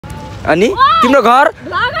अनि तिम्रो घर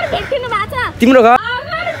तिम्रो घर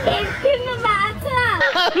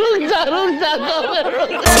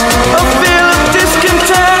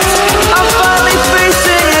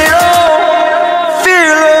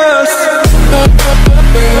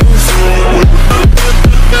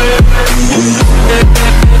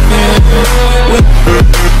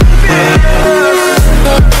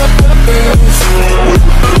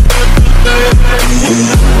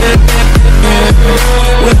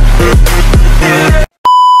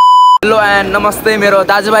हेलो एन्ड नमस्ते मेरो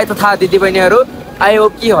दाजुभाइ तथा दिदीबहिनीहरू। आई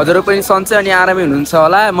होप कि हजुरहरू पनि सन्चै अनि आरामै हुनुहुन्छ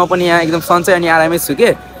होला। म पनि यहाँ एकदम सन्चै अनि आरामै छु के।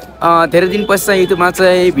 धेरै दिन पछि युट्युबमा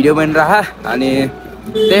चाहिँ भिडियो बनिरह अनि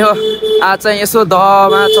त्यही हो आज चाहिँ यसो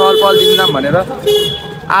दहमा चहल पहल दिन्दाम भनेर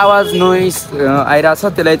आवाज नोइज आइरहेछ,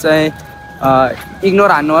 त्यसलाई चाहिँ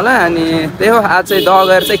इग्नोर हान्नु होला। अनि त्यही हो आज चाहिँ दह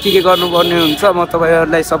गएर चाहिँ के गर्नुपर्ने हुन्छ म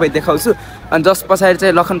तपाईँहरूलाई सबै देखाउँछु। अनि जस पछाडि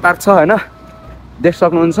चाहिँ लखन पार्क छ होइन, देख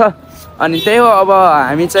सक्नुहुन्छ। अनि त्यही हो अब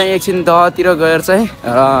हामी चाहिँ एकछिन दहतिर गएर चाहिँ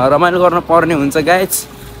रमाइलो गर्न पर्ने हुन्छ गाइज।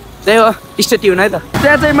 त्यही हो स्टे ट्युन है त।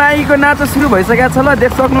 त्यहाँ चाहिँ माईको नाच सुरु भइसकेको छ ल,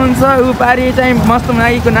 देख सक्नुहुन्छ। ऊ पारी चाहिँ मस्त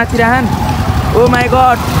माईको नाचिरहन्। ओ माई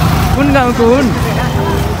गड, कुन गाउँको हुन्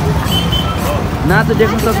नाच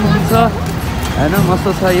देख्न सक्नुहुन्छ होइन, मस्त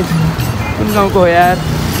छ यो। कुन गाउँको हो यार,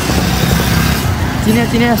 चिने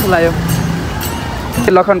जस्तो लाग्यो।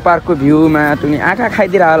 लखन पार्कको भ्यूमा टुनी आँखा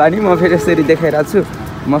खाइदिएर होला नि, म फेरि यसरी देखाइरहेको छु।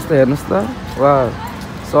 मस्त हेर्नुहोस् त, वा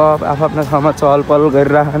सब आफ्नो ठाउँमा चहल पहल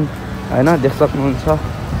गरिरहन् होइन, देख सक्नुहुन्छ।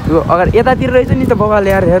 त्यो अगाडि यतातिर रहेछ नि त बबाल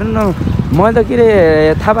यार, हेर्नु न। मैले त के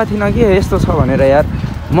अरे थाहा पाएको थिइनँ कि यस्तो छ भनेर यार।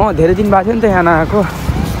 म धेरै दिन भएको थियो नि त यहाँ नआएको,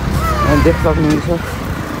 देख सक्नुहुन्छ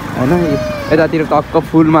होइन। यतातिर टक्क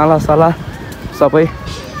फुलमाला साला सबै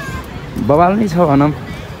बबाल नै छ भनौँ।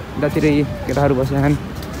 यतातिर केटाहरू बसिरहन्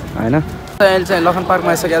होइन। अहिले चाहिँ लखन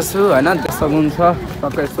पार्कमा आइसकेको छु होइन, देख सक्नुहुन्छ।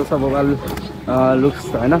 टक्क यस्तो छ बबाल लुक्स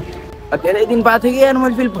होइन। धेरै दिन पाएको थियो कि यार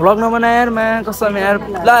मैले फेरि भ्लग नबनाएँ यार, मा कसम यार।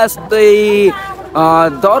 पुरा यस्तै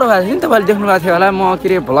डर भएको थियो नि, तपाईँले देख्नु भएको थियो होला। म के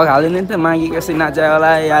अरे भ्लग हाल्दिनँ नि त, मागी कसै नाच्यो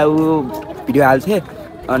होला या ऊ भिडियो हाल्थेँ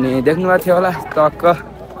अनि देख्नु भएको थियो होला टक्क।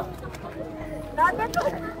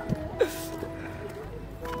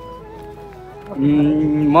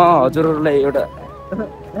 म हजुरहरूलाई एउटा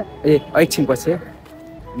एकछिन पछि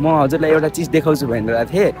म हजुरलाई एउटा चिज देखाउँछु भनिरहेको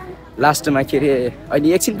थिएँ लास्टमा। के अरे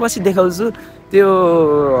अहिले एकछिन पछि देखाउँछु, त्यो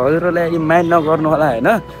हजुरहरूलाई अहिले माइन्ड नगर्नु होला होइन,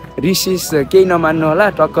 रिसिस केही नमान्नु होला।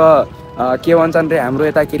 टक्क के भन्छन् रे हाम्रो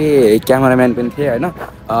यता के अरे क्यामराम्यान पनि थिए होइन।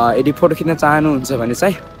 यदि फोटो खिच्न चाहनुहुन्छ भने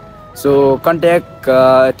चाहिँ सो कन्ट्याक्ट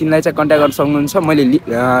तिमीलाई चाहिँ कन्ट्याक्ट गर्न सक्नुहुन्छ। मैले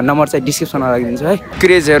नम्बर चाहिँ डिस्क्रिप्सनमा राखिदिन्छु है।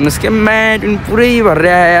 क्रेज हेर्नुहोस् के म्याट पुरै भएर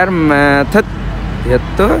यार, थत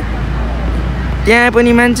यत्रो त्यहाँ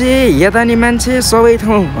पनि मान्छे यता नि मान्छे, सबै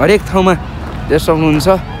ठाउँ हरेक ठाउँमा देख सक्नुहुन्छ।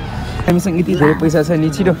 हामीसँग यति धेरै पैसा छ नि,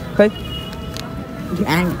 छिटो खै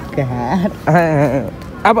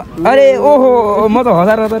अब। अरे ओहो, म त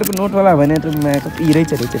 1000 नोटवाला भने त कति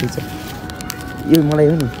रहेछ यो मलाई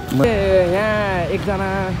हो नि। यहाँ एकजना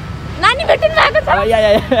नानी भेटिनु भएको छ।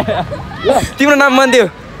 तिम्रो नाम भन्दियो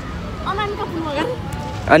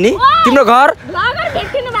अनि तिम्रो घर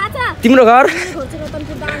तिम्रो घर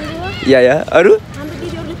या अरू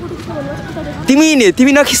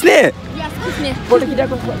तिमी नखिच्ने फोटो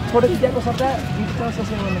खिचाएको सट्टा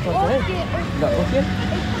सोसियल गर्नु पर्छ है ल। ओके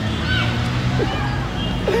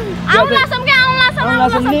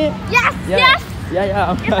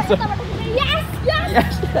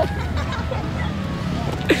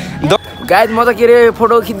गाइज म त के अरे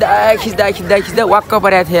फोटो खिच्दा वाक्क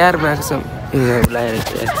परेको थिएँ यार।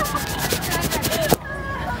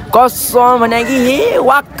 कसम भने कि हे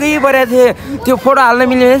वाक्कै परेको थिएँ। त्यो फोटो हाल्न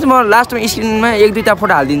मिलेन। म लास्टमा स्क्रिनमा 1-2टा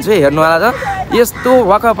फोटो हालिदिन्छु है, हेर्नु होला त। यस्तो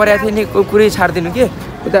वाक्क परेको थिएँ नि, कुरै छाडिदिनु कि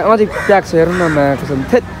उता अझै प्याक छ हेर्नु न। कसम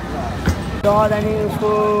थेट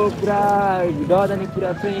डजाने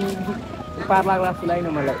कुरा चाहिँ पार लाग्ला जस्तो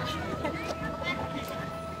लाग्यो मलाई,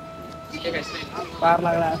 पार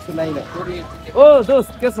लाग्ला जस्तो लाग्यो। ओ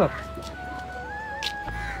दोस्त के छ?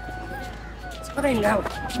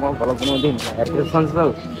 म भ्लग बनाउँदैन सन्च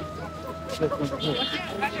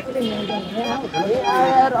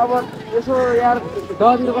यार। अब यसो यार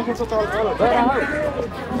दहतिर कस्तो चल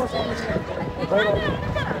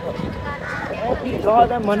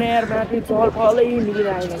भने यार माथि चहल पहलै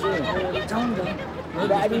मिलिरहेको कि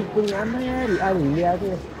गाडी यार हिँडिरहेको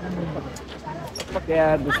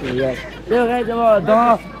यार जस्तो यार। त्यो गाई जब दह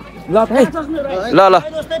ल है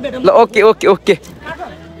ल ओके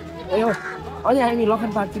अझै हामी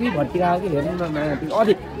लखन पार्कतिर भट्टिरहेको कि हेर्नु न।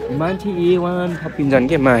 अझै मान्छे A1 थपिन्छन्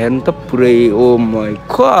के मा, हेर्नु त पुरै। ओ माई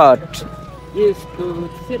गॉड, यस्तो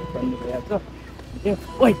सेट भन्नु यार त।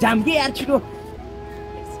 ओइ जाम के यार छिटो।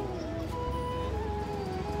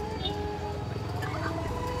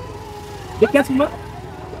 देखिया छु म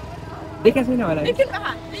देखिया छैन होला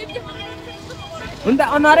हुन्छ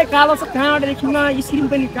अनुहारै कालो छ कहाँबाट देखिन्न स्क्रिन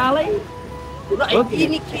पनि कालै अब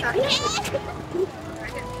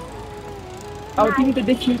तिमी त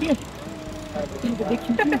देखियो के तिमी त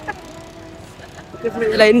देखियो के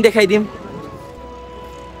त्यसलाई नि देखाइदिम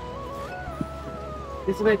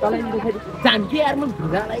त्यसै तलाई नि देखाइदिम जान के यार म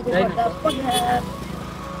भिजालाई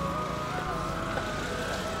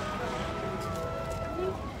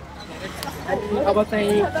अब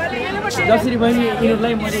चाहिँ जसरी बहिनी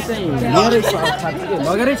यिनीहरूलाई मैले चाहिँ लिएरै छाड्छु के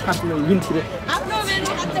लगेरै छाड्छु लिन्छु रे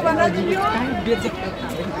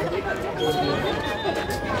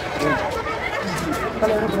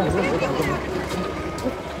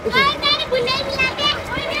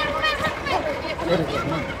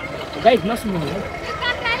गाइस नसुन्नु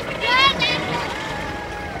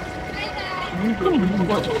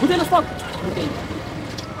बुझेन सब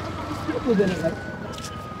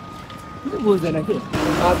बुझ्दैन कि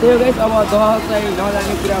त्यही गाइस अब दह चाहिँ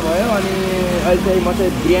नजाने कुरा भयो अनि अहिले चाहिँ म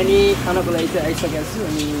चाहिँ बिरयानी खानको लागि चाहिँ आइसकेको छु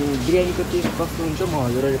अनि बिरयानीको टेस्ट कस्तो हुन्छ म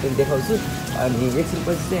हजुरहरूले पनि देखाउँछु अनि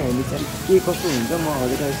एकछिनपछि चाहिँ हामी चाहिँ के कस्तो हुन्छ म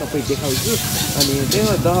हजुरहरूलाई सबै देखाउँछु अनि त्यही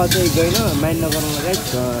हो दह चाहिँ गएन माइन्ड नगर्नु गाइस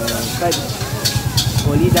सायद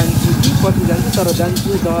भोलि जान्छु कि पछि जान्छु तर जान्छु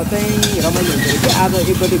दह चाहिँ रमाइलो हुन्छ कि आज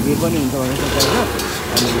एकपट्टि भिड पनि हुन्छ भन्ने सक्छ होइन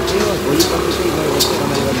अनि त्यही हो भोलि पछि चाहिँ गएर चाहिँ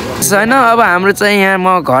रमाइलो गर्नुपर्छ होइन अब हाम्रो चाहिँ यहाँ म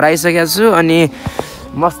घर आइसकेको छु अनि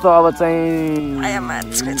मस्त अब चाहिँ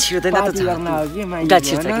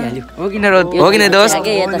हो किन दोस्त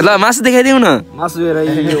ल मासु देखाइदिउँ न मासु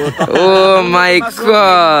ओ माई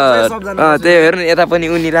गॉड त्यही हेर्नु यता पनि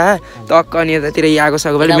उनीरा टक्क अनि यतातिर आगो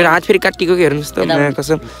सागो भयो मेरो हात फेरि काटिएको के हेर्नुहोस् त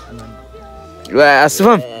कसम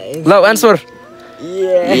शुभम ल आन्सर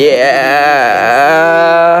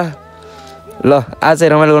ल आज चाहिँ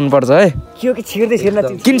रमाइलो गर्नुपर्छ है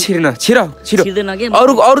किन छिर्न छिरो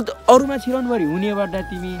अरूमा छिराउनु पऱ्यो हुनेबाट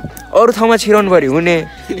तिमी अरू ठाउँमा छिराउनु पऱ्यो हुने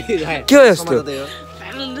के हो यस्तो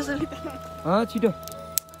छिटो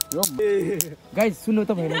गाइस सुन्नु त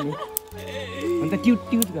भएन नि अन्त ट्युट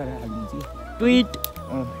गरेर हालिदिन्छु ट्विट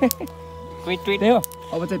हो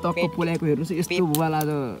अब चाहिँ टक्क पोलाएको हेर्नुहोस् यस्तो वाला आज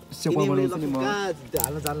सेवा बनाउँछु नि म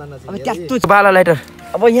अब त्यस्तो बाला लाइटर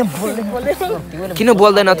अब यहाँ किन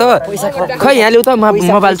बोल्दैन त खै यहाँ ल्याउ त म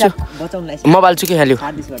बाल्छु के यहाँ ल्याउ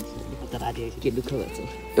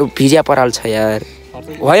यो भिजिया पराल छ यार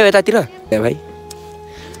भयो यतातिर ए भाइ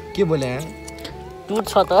के बोले टुट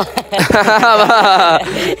छ त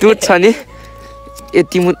टुट छ नि ए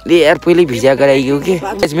तिमीले यार पहिले भिजिया गराइयो के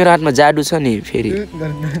मेरो हातमा जाडु छ नि फेरि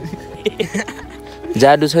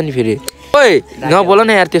जाडु छ नि फेरि ओइ नबोल न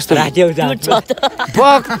यार त्यस्तो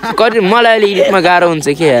मलाई अहिले एडिटमा गाह्रो हुन्छ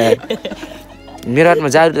के यार मेरो हातमा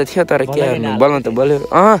जाडु त थियो तर के बोल्न त बोल्यो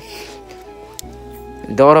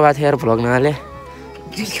दौरो भएको थियो यार भ्लग नहाले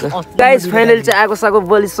गाइस फाइनल चाहिँ आगो सागो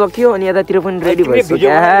बोलिसक्यो अनि यतातिर पनि रेडी भइसक्यो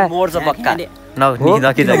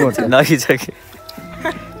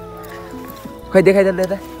खै देखाइदिनु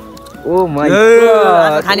यता ओ माइ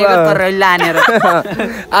गॉड खानेको तर लानेर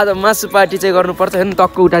आज मासु पार्टी चाहिँ गर्नुपर्छ हैन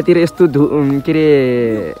टक्क उतातिर यस्तो के रे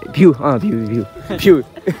भ्यू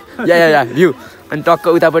या भ्यू अनि टक्क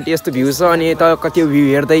उतापट्टि यस्तो भ्यू छ अनि टक्क त्यो भ्यू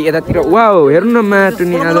हेर्दै यतातिर वाउ हेर्नु न माटु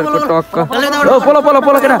नि आजको टक्क ओ पोलो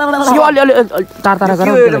केटा यो अलि तार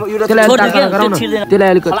गराउ त्यसलाई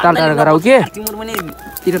अलिक तार गराउ के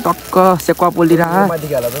तिर टक्क सेक्वा पोलिरा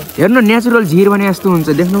हेर्नु नेचुरल झिर भने यस्तो हुन्छ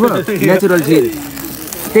देख्नुभयो नेचुरल झिर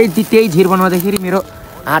त्यही झिर बनाउँदाखेरि मेरो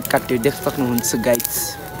हात काट्यो देख्न सक्नुहुन्छ गाइस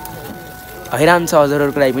हैरान छ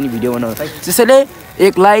हजुरहरूको लागि पनि भिडियो बनाउँदा त्यसैले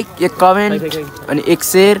एक लाइक एक कमेन्ट अनि एक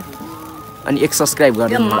शेयर अनि एक सब्स्क्राइब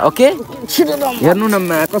गर्नु ओके हेर्नु न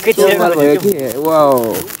कस्तो भयो कि वाउ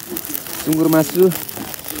सुँगुर मासु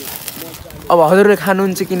अब हजुरले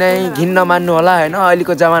खानुहुन्छ कि नै घिन नमान्नु होला हैन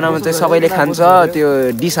अहिलेको जमानामा चाहिँ सबैले खान्छ त्यो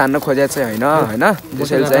डिस हान्न खोजेको चाहिँ हैन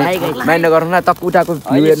त्यसैले चाहिँ माइन्ड गर्नु न टक्क उठाको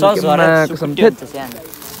भ्यू हेर्नु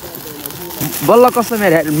बल्ल कस्तो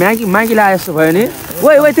म्यागी लाए जस्तो भयो नि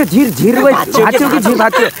ओइ त्यो झिर भाँच्यो कि झिर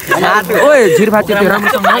भाँच्यो ओइ झिर भाँच्यो त्यो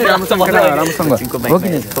राम्रोसँग हो कि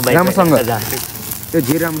राम्रोसँग त्यो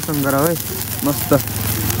झिर राम्रोसँग गर है मस्त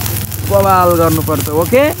बवाल गर्नुपर्छ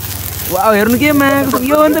ओके वाउ हेर्नु के मागेको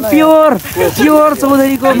यो भन्छ प्योर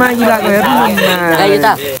चौधरीको मागी लागेको हेर्नु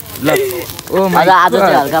ल ओ आज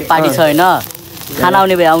चाहिँ हल्का पार्टी छ हैन खाना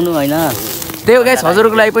आउने भए आउनु हैन त्यही हो गाइस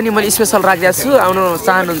हजुरको लागि पनि मैले स्पेशल राखेको छु आउनु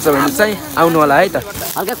चाहनुहुन्छ भने चाहिँ आउनु होला है त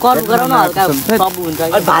हल्का कर्म गराउन हल्का सब हुन्छ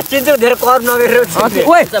अनि भात चाहिँ धेरै कर्म नगरेर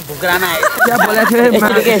ओइ भुक्रामा क्या बोले थियो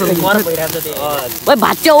ओइ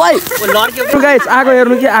भात चाहिँ ओइ लड्क्यो गाइस आगो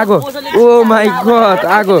हेर्नु के आगो ओ माइ गॉड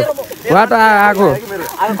आगो वाट आगो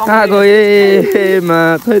ए मा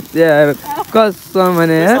थैत यार कसम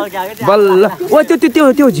भने बल्ल ओ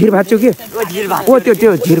त्यो झिर भाँच्यो के ओ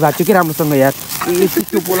त्यो झिर भाँच्यो के राम्रोसँग यार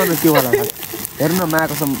त्यो बोल न त्यो वाला हेर्नु न मा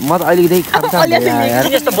कसम म त अलिकति खाम यार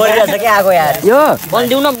यस्तो बढिरहेछ के आगो यार यो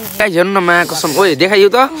बन्दिउ न गाइस हेर्नु न मा कसम ओए देखाइयो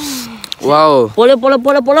त वाओ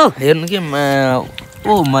पोलो हेर्नु के मा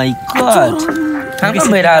ओ माय गॉड खान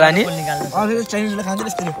भइरा होला नि चाइनिजले खान्छ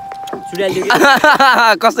त्यस्तो सुडियाल दियो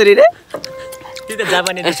कसरी रे त्यो त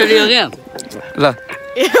जापानी यसरी हो के ल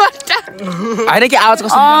हैन के आवाज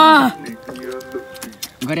कसरी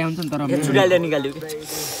गरे हुन्छ नि तर सुडियाल निकाल्दियो के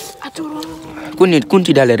कुन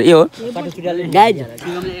टी डालेर यो गाइज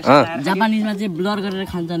जापानिजमा चाहिँ ब्लर गरेर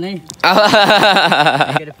खान्छन् है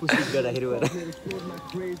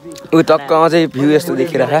उ टक्क अझै भ्यू यस्तो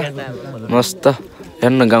देखिरहा मस्त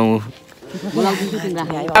हेर्न गाउँ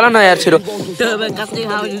आला न यार छिरो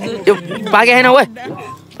यो पाके हैन ओए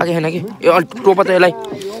पाके हैन कि यो टोपा त यसलाई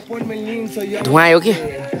धुवा आयो कि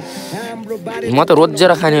म त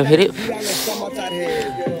रोजेर खाने फेरि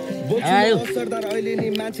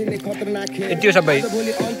त्यो सबै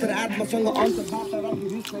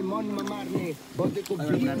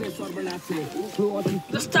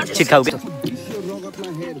छिखाउ के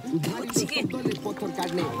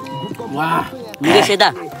वाह मिले सेदा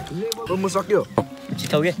म सक्यो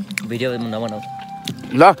छिखाउ के भिडियो नबनाऊ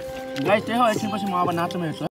ल गाइस त्यही हो एकछिनपछि म अब नाच्नु हेर्छु